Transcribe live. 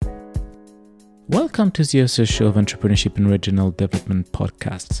Welcome to the Author Show of Entrepreneurship and Regional Development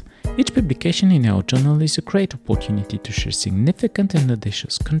podcasts. Each publication in our journal is a great opportunity to share significant and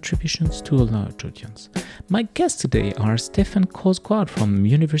audacious contributions to a large audience. My guests today are Stefan Korsgaard from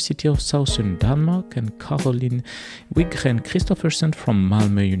University of Southern Denmark and Caroline Wigren Christoffersen from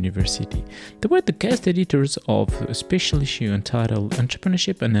Malmö University. They were the guest editors of a special issue entitled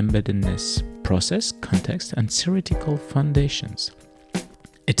Entrepreneurship and Embeddedness: Process, Context, and Theoretical Foundations.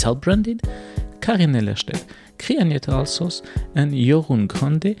 It's branded. Karin Ellerstedt, Krianette Alsos, and Jorun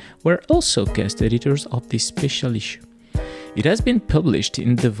Grande were also guest editors of this special issue. It has been published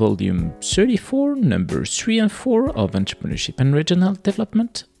in the volume 34, numbers 3 and 4 of Entrepreneurship and Regional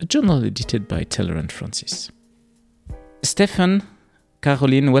Development, a journal edited by Taylor and Francis. Stefan,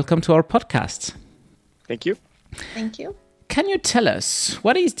 Caroline, welcome to our podcast. Thank you. Thank you. Can you tell us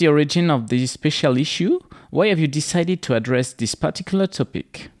what is the origin of this special issue? Why have you decided to address this particular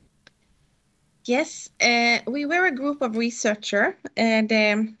topic? Yes, we were a group of researchers,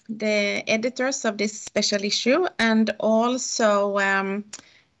 the editors of this special issue, and also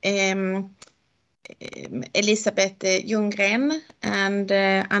Elisabeth Ljunggren and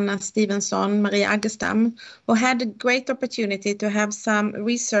Anna Stevenson, Maria Aggestam, who had a great opportunity to have some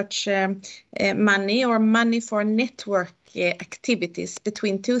research money for network activities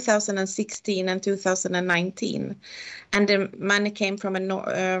between 2016 and 2019, and the money came from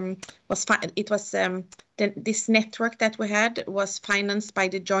this network that we had was financed by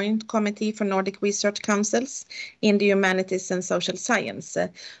the Joint Committee for Nordic Research Councils in the Humanities and Social Science.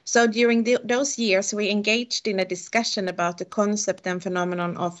 So during those years, we engaged in a discussion about the concept and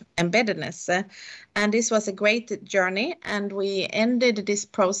phenomenon of embeddedness. And this was a great journey, and we ended this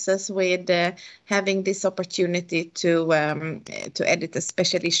process with having this opportunity to edit a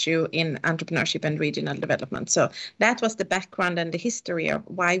special issue in Entrepreneurship and Regional Development. So that was the background and the history of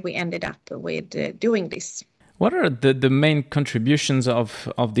why we ended up with doing this. What are the main contributions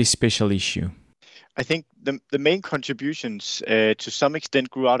of this special issue? I think the main contributions to some extent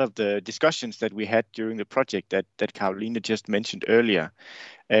grew out of the discussions that we had during the project that Caroline just mentioned earlier.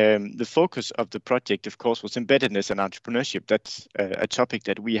 The focus of the project, of course, was embeddedness and entrepreneurship. That's a topic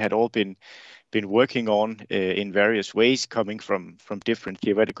that we had all been working on in various ways, coming from different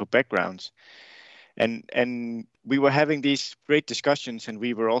theoretical backgrounds. And we were having these great discussions, and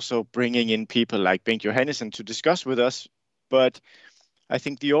we were also bringing in people like Bengt Johannessen to discuss with us. But I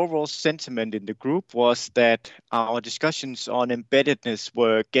think the overall sentiment in the group was that our discussions on embeddedness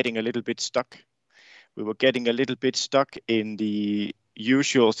were getting a little bit stuck. We were getting a little bit stuck in the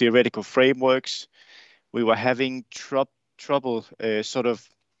usual theoretical frameworks. We were having trouble sort of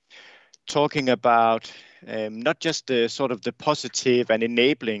talking about not just the sort of the positive and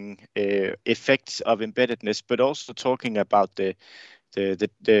enabling effects of embeddedness, but also talking about the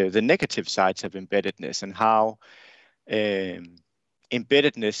negative sides of embeddedness and how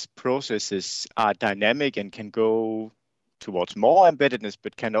embeddedness processes are dynamic and can go towards more embeddedness,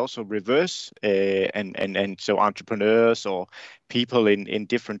 but can also reverse, and so entrepreneurs or people in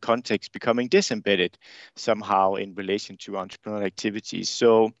different contexts becoming disembedded somehow in relation to entrepreneurial activities.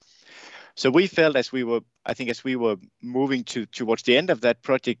 So we felt as we were moving towards the end of that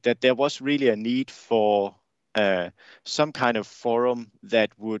project that there was really a need for some kind of forum that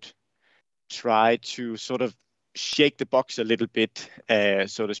would try to sort of shake the box a little bit,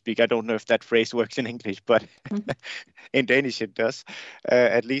 so to speak. I don't know if that phrase works in English, but in Danish it does,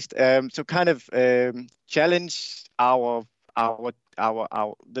 at least. So kind of challenge the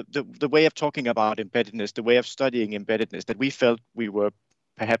way of talking about embeddedness, the way of studying embeddedness that we felt we were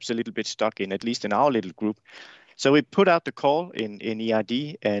perhaps a little bit stuck in, at least in our little group. So we put out the call in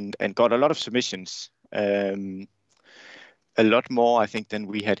ERD and got a lot of submissions, a lot more, I think, than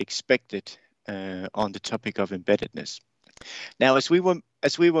we had expected on the topic of embeddedness. Now, as we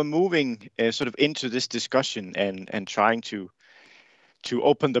were moving sort of into this discussion and trying to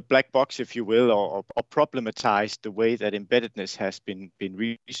open the black box, if you will, or problematize the way that embeddedness has been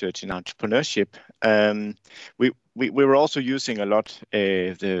researched in entrepreneurship, we were also using a lot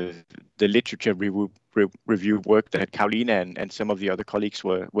the literature review work that Caroline and some of the other colleagues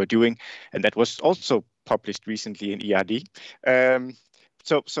were doing, and that was also published recently in ERD.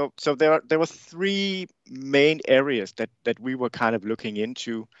 So there were three main areas that we were kind of looking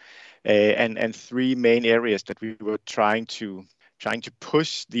into, and three main areas that we were trying to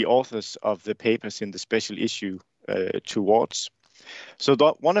push the authors of the papers in the special issue towards. So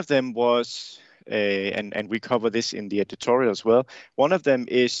one of them was, and we cover this in the editorial as well, one of them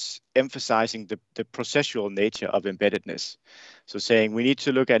is emphasizing the processual nature of embeddedness. So saying we need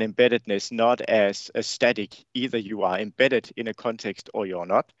to look at embeddedness not as a static, either you are embedded in a context or you're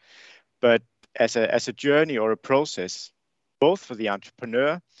not, but as a journey or a process, both for the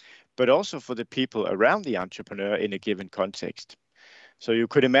entrepreneur, but also for the people around the entrepreneur in a given context. So you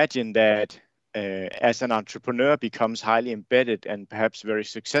could imagine that as an entrepreneur becomes highly embedded and perhaps very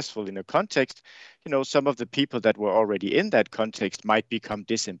successful in a context, some of the people that were already in that context might become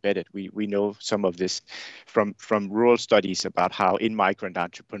disembedded. We know some of this from rural studies about how immigrant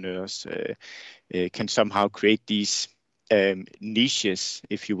entrepreneurs can somehow create these niches,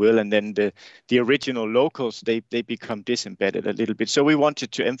 if you will, and then the original locals, they become disembedded a little bit. So we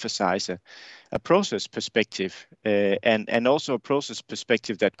wanted to emphasize a process perspective and also a process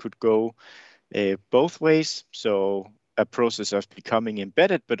perspective that could go both ways. So a process of becoming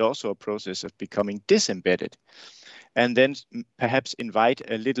embedded, but also a process of becoming disembedded. And then perhaps invite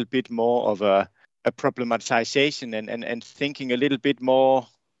a little bit more of a problematization and thinking a little bit more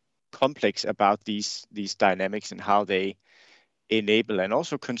complex about these dynamics and how they enable and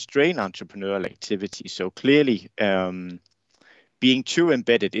also constrain entrepreneurial activity. So clearly, being too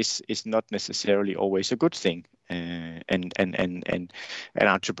embedded is not necessarily always a good thing, and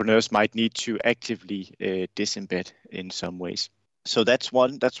entrepreneurs might need to actively disembed in some ways. So that's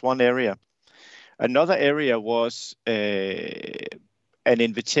one area. Another area was an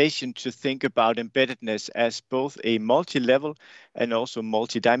invitation to think about embeddedness as both a multi-level and also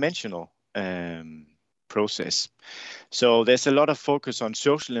multi-dimensional process. So there's a lot of focus on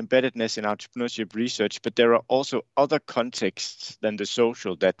social embeddedness in entrepreneurship research, but there are also other contexts than the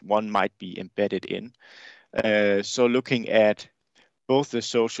social that one might be embedded in. So looking at both the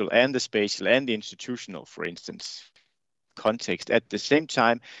social and the spatial and the institutional, for instance, context at the same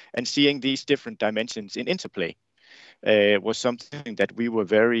time, and seeing these different dimensions in interplay was something that we were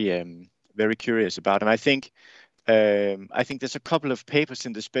very curious about. And I think there's a couple of papers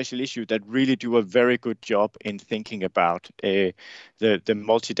in the special issue that really do a very good job in thinking about the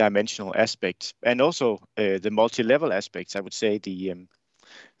multidimensional aspects and also the multi-level aspects. I would say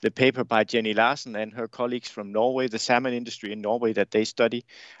the paper by Jenny Larsen and her colleagues from Norway, the salmon industry in Norway that they study,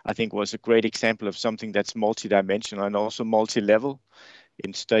 I think was a great example of something that's multidimensional and also multi-level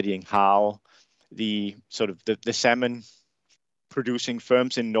in studying how the salmon producing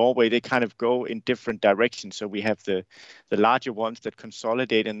firms in Norway, they kind of go in different directions. So we have the larger ones that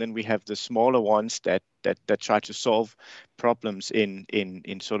consolidate, and then we have the smaller ones that try to solve problems in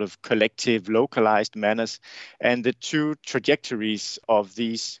sort of collective, localized manners. And the two trajectories of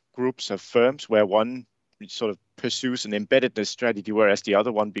these groups of firms, where one sort of pursues an embeddedness strategy, whereas the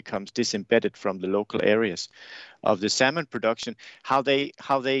other one becomes disembedded from the local areas of the salmon production, how they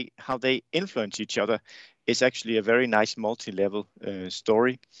influence each other is actually a very nice multi-level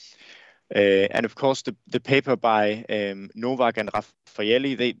story. And of course, the paper by Novak and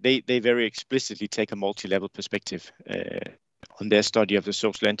Raffaelli, they very explicitly take a multi-level perspective on their study of the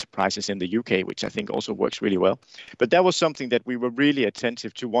social enterprises in the UK, which I think also works really well. But that was something that we were really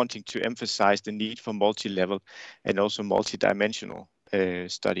attentive to, wanting to emphasize the need for multi-level and also multi-dimensional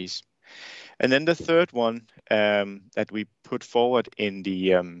studies. And then the third one that we put forward in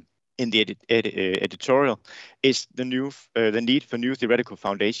the editorial is the need for new theoretical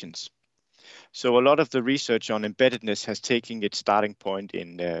foundations. So a lot of the research on embeddedness has taken its starting point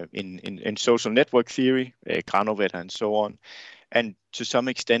in social network theory, Granovetter and so on, and to some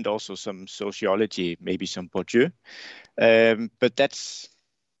extent also some sociology, maybe some Bourdieu. But that's,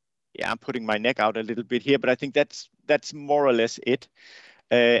 I'm putting my neck out a little bit here, but I think that's more or less it.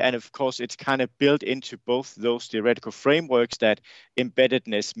 And of course, it's kind of built into both those theoretical frameworks that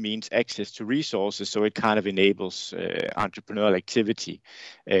embeddedness means access to resources. So it kind of enables entrepreneurial activity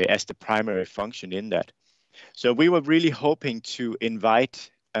as the primary function in that. So we were really hoping to invite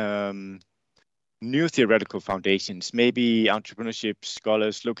new theoretical foundations, maybe entrepreneurship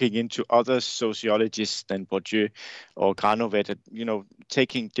scholars looking into other sociologists than Bourdieu or Granovetter,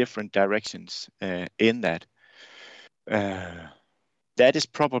 taking different directions in that. That is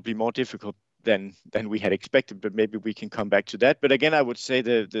probably more difficult than we had expected, but maybe we can come back to that. But again, I would say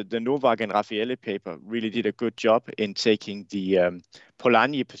the Novak and Raffaelli paper really did a good job in taking the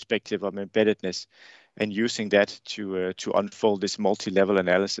Polanyi perspective of embeddedness and using that to unfold this multi-level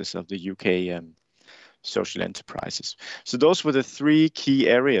analysis of the UK social enterprises. So those were the three key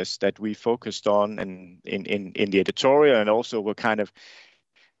areas that we focused on and in the editorial, and also were kind of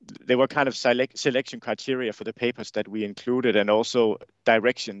selection criteria for the papers that we included, and also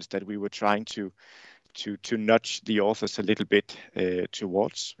directions that we were trying to nudge the authors a little bit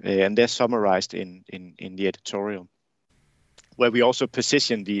towards, and they're summarized in the editorial, where we also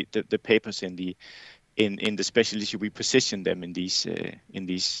position the papers in the special issue. We position them in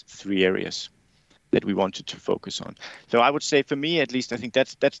these three areas. that we wanted to focus on. So I would say, for me at least, I think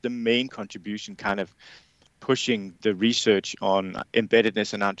that's the main contribution, kind of pushing the research on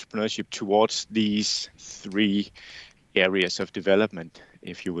embeddedness and entrepreneurship towards these three areas of development,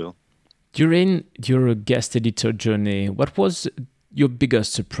 if you will. During your guest editor journey, what was your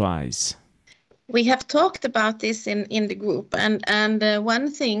biggest surprise? We have talked about this in the group, and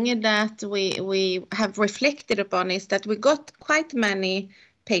one thing that we have reflected upon is that we got quite many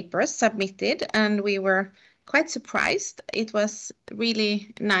papers submitted, and we were quite surprised. It was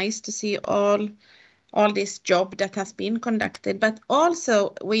really nice to see all this job that has been conducted, but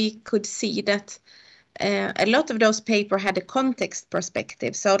also we could see that a lot of those papers had a context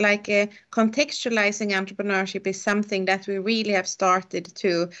perspective. So contextualizing entrepreneurship is something that we really have started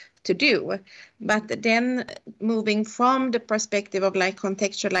to do. But then moving from the perspective of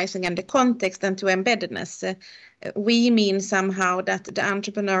contextualizing and the context and to embeddedness, we mean somehow that the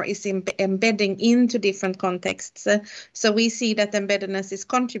entrepreneur is embedding into different contexts. So we see that embeddedness is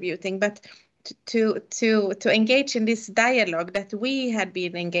contributing, but to engage in this dialogue that we had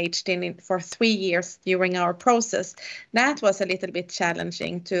been engaged in for 3 years during our process, that was a little bit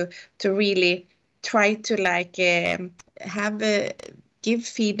challenging to really try to give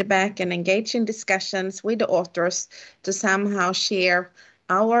feedback and engage in discussions with the authors to somehow share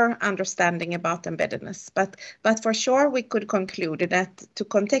our understanding about embeddedness. But for sure, we could conclude that to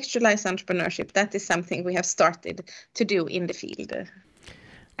contextualize entrepreneurship, that is something we have started to do in the field.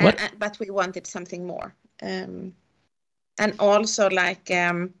 But we wanted something more. And also that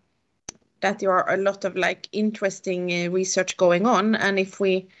there are a lot of interesting research going on. And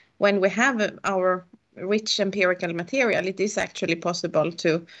when we have our rich empirical material, it is actually possible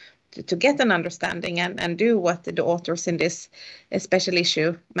to get an understanding and do what the authors in this special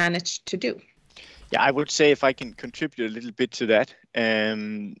issue managed to do. Yeah, I would say, if I can contribute a little bit to that,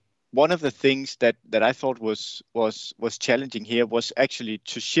 one of the things that I thought was challenging here was actually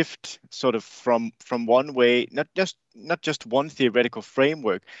to shift sort of from one way, not just one theoretical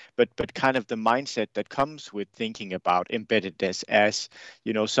framework, but kind of the mindset that comes with thinking about embeddedness as,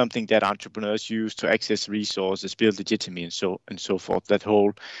 something that entrepreneurs use to access resources, build legitimacy, and so forth. That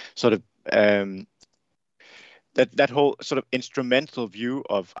whole sort of that whole sort of instrumental view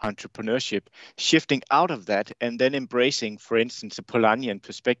of entrepreneurship, shifting out of that and then embracing, for instance, a Polanyian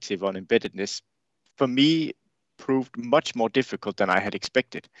perspective on embeddedness, for me, proved much more difficult than I had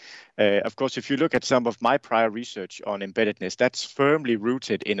expected. Of course, if you look at some of my prior research on embeddedness, that's firmly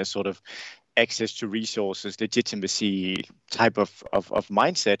rooted in a sort of access to resources, legitimacy type of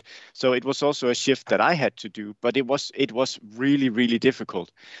mindset. So it was also a shift that I had to do, but it was really, really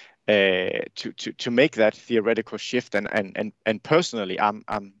difficult to make that theoretical shift, and personally,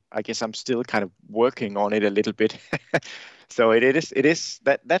 I guess I'm still kind of working on it a little bit. So it is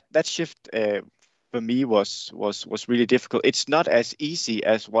that shift for me was really difficult. It's not as easy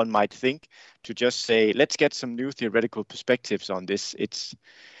as one might think to just say, let's get some new theoretical perspectives on this. It's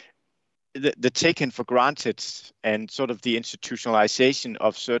the taken for granted and sort of the institutionalization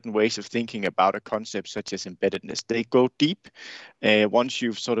of certain ways of thinking about a concept such as embeddedness. They go deep once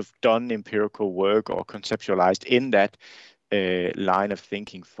you've sort of done empirical work or conceptualized in that line of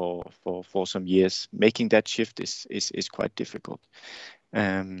thinking for some years. Making that shift is quite difficult.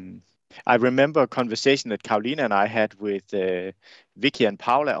 I remember a conversation that Karolina and I had with Vicky and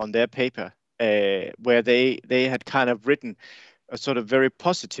Paula on their paper, where they had kind of written a sort of very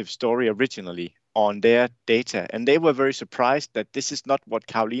positive story originally on their data, and they were very surprised that this is not what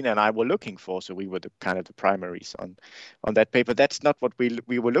Karolina and I were looking for. So we were the primaries on that paper. That's not what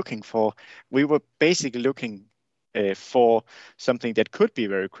we were looking for. We were basically looking for something that could be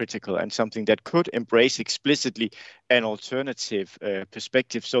very critical and something that could embrace explicitly an alternative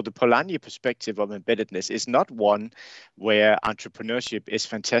perspective. So the Polanyi perspective of embeddedness is not one where entrepreneurship is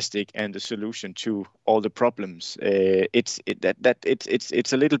fantastic and the solution to all the problems. It's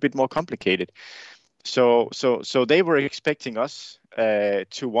a little bit more complicated. So they were expecting us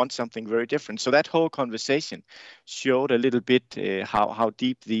to want something very different. So that whole conversation showed a little bit how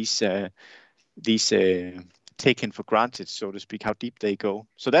deep these taken for granted, so to speak, how deep they go.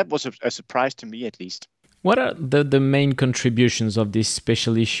 So that was a surprise to me, at least. What are the main contributions of this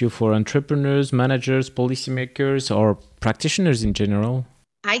special issue for entrepreneurs, managers, policymakers, or practitioners in general?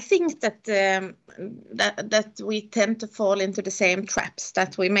 I think that that we tend to fall into the same traps,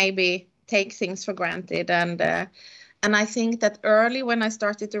 that we maybe take things for granted, and I think that early when I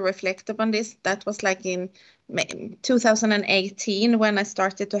started to reflect upon this, that was like in 2018 when I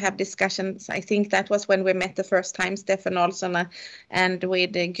started to have discussions. I think that was when we met the first time, Stefan Olsson and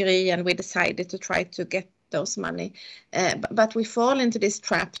with Gry, and we decided to try to those money. But we fall into this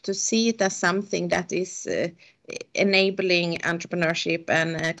trap to see it as something that is enabling entrepreneurship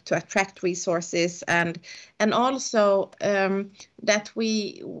and to attract resources, and also that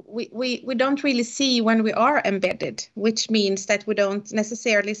we don't really see when we are embedded, which means that we don't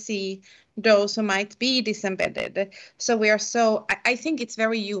necessarily see those who might be disembedded. So I think it's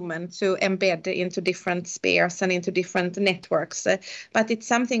very human to embed into different spheres and into different networks, but it's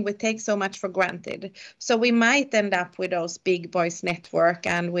something we take so much for granted. So we might end up with those big boys network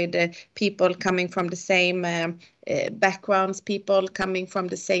and with people coming from the same backgrounds, people coming from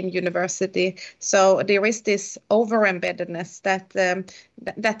the same university. So there is this over-embeddedness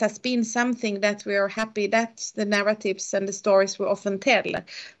that has been something that we are happy, that's the narratives and the stories we often tell,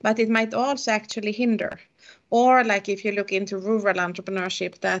 but it might also actually hinder. Or like if you look into rural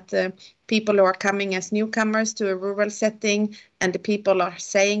entrepreneurship, that people who are coming as newcomers to a rural setting, and the people are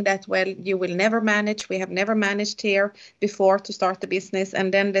saying that, well, you will never manage, we have never managed here before to start a business,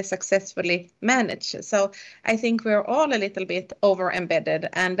 and then they successfully manage. So I think we're all a little bit over-embedded,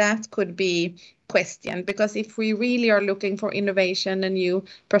 and that could be questioned, because if we really are looking for innovation and new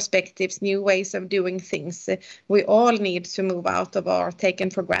perspectives, new ways of doing things, we all need to move out of our taken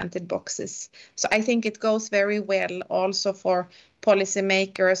for granted boxes. So I think it goes very well also for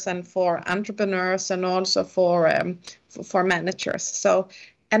policymakers and for entrepreneurs and also for managers. So,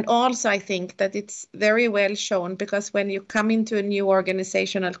 and also I think that it's very well shown, because when you come into a new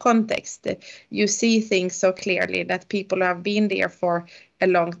organizational context, you see things so clearly that people who have been there for a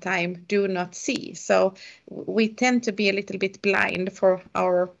long time do not see. So we tend to be a little bit blind for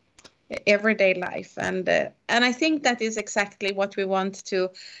our everyday life, and I think that is exactly what we want to.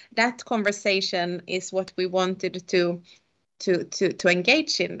 That conversation is what we wanted to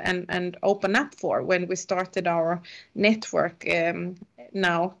engage in and open up for when we started our network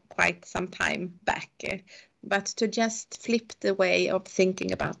now quite some time back. But to just flip the way of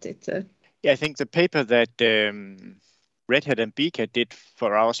thinking about it. Yeah, I think the paper that Red Hat and BCAT did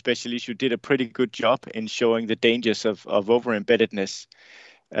for our special issue did a pretty good job in showing the dangers of over-embeddedness.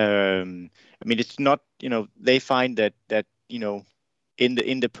 I mean, it's not, they find that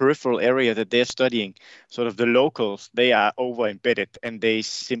in the peripheral area that they're studying, sort of the locals, they are over-embedded and they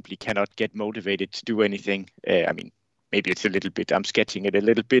simply cannot get motivated to do anything. I mean, maybe it's a little bit, I'm sketching it a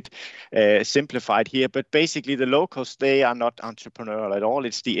little bit simplified here, but basically the locals, they are not entrepreneurial at all.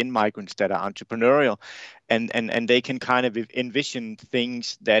 It's the in-migrants that are entrepreneurial, and they can kind of envision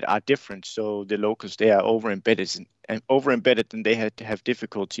things that are different. So the locals, they are over-embedded and they have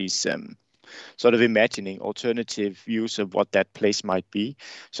difficulties sort of imagining alternative views of what that place might be.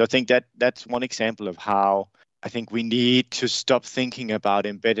 So I think that's one example of how I think we need to stop thinking about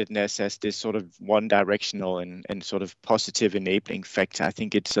embeddedness as this sort of one-directional and sort of positive enabling factor. I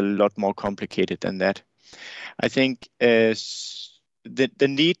think it's a lot more complicated than that. I think the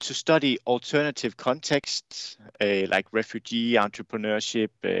need to study alternative contexts like refugee entrepreneurship,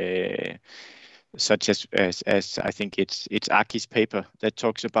 such as I think it's Aki's paper that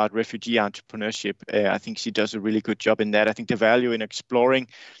talks about refugee entrepreneurship. I think she does a really good job in that. I think the value in exploring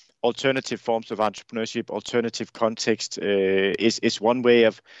alternative forms of entrepreneurship, alternative context is one way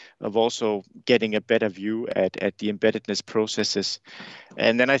of also getting a better view at the embeddedness processes.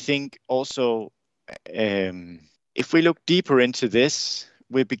 And then I think also if we look deeper into this,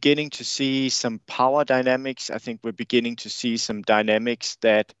 we're beginning to see some power dynamics. I think we're beginning to see some dynamics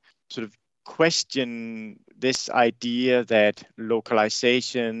that sort of question this idea that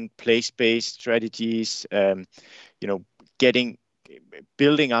localization, place-based strategies,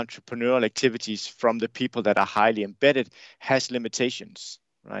 building entrepreneurial activities from the people that are highly embedded has limitations,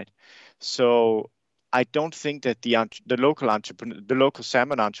 right? So I don't think that the local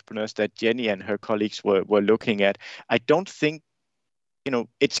salmon entrepreneurs that Jenny and her colleagues were looking at, I don't think,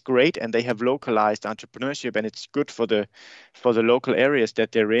 it's great and they have localized entrepreneurship and it's good for the local areas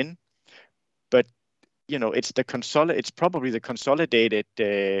that they're in, but it's probably the consolidated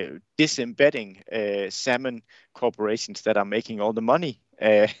disembedding salmon corporations that are making all the money.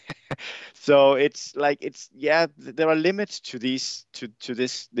 So there are limits to these to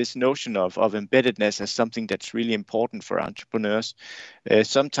this notion of embeddedness as something that's really important for entrepreneurs.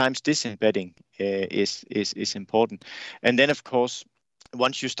 Sometimes disembedding is important, and then of course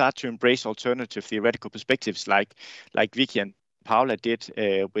once you start to embrace alternative theoretical perspectives like Vicky and Paula did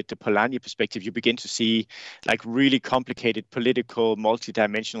with the Polanyi perspective, you begin to see like really complicated political,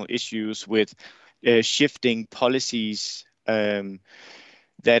 multidimensional issues with shifting policies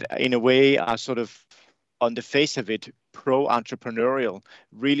that in a way are sort of on the face of it, pro-entrepreneurial,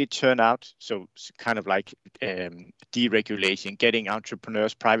 really turn out, so kind of like deregulation, getting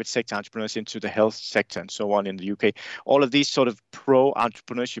entrepreneurs, private sector entrepreneurs into the health sector and so on in the UK. All of these sort of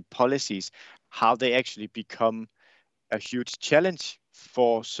pro-entrepreneurship policies, how they actually become a huge challenge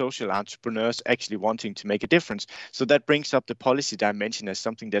for social entrepreneurs actually wanting to make a difference. So that brings up the policy dimension as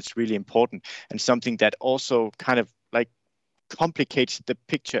something that's really important, and something that also kind of like complicates the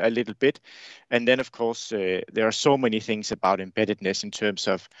picture a little bit. And then, of course, there are so many things about embeddedness in terms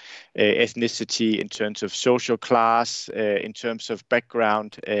of ethnicity, in terms of social class, in terms of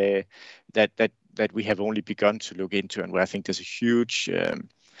background, that we have only begun to look into, and where I think there's a huge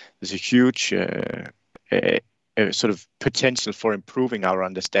sort of potential for improving our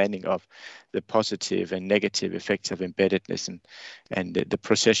understanding of the positive and negative effects of embeddedness and the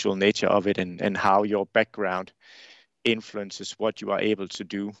processual nature of it, and how your background influences what you are able to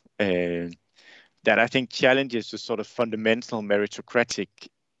do. That I think challenges the sort of fundamental meritocratic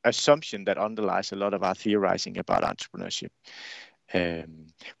assumption that underlies a lot of our theorizing about entrepreneurship.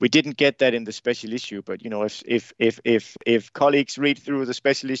 We didn't get that in the special issue, but if colleagues read through the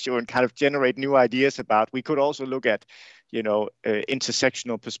special issue and kind of generate new ideas about, we could also look at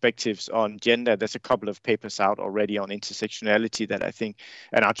intersectional perspectives on gender. There's a couple of papers out already on intersectionality that I think,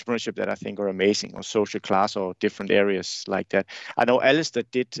 and entrepreneurship, that I think are amazing, or social class, or different areas like that. I know Alistair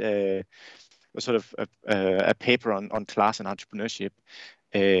did a paper on class and entrepreneurship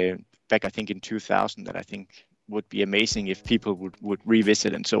back, I think, in 2000, that I think would be amazing if people would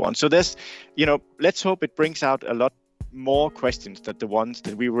revisit and so on. So there's, let's hope it brings out a lot more questions than the ones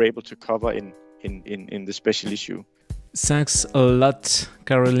that we were able to cover in the special issue. Thanks a lot,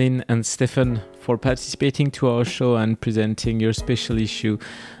 Caroline and Stefan, for participating to our show and presenting your special issue,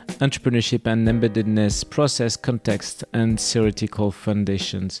 Entrepreneurship and Embeddedness, Process, Context, and Theoretical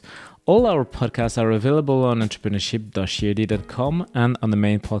Foundations. All our podcasts are available on entrepreneurship.chiodi.com and on the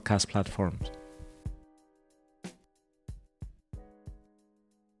main podcast platforms.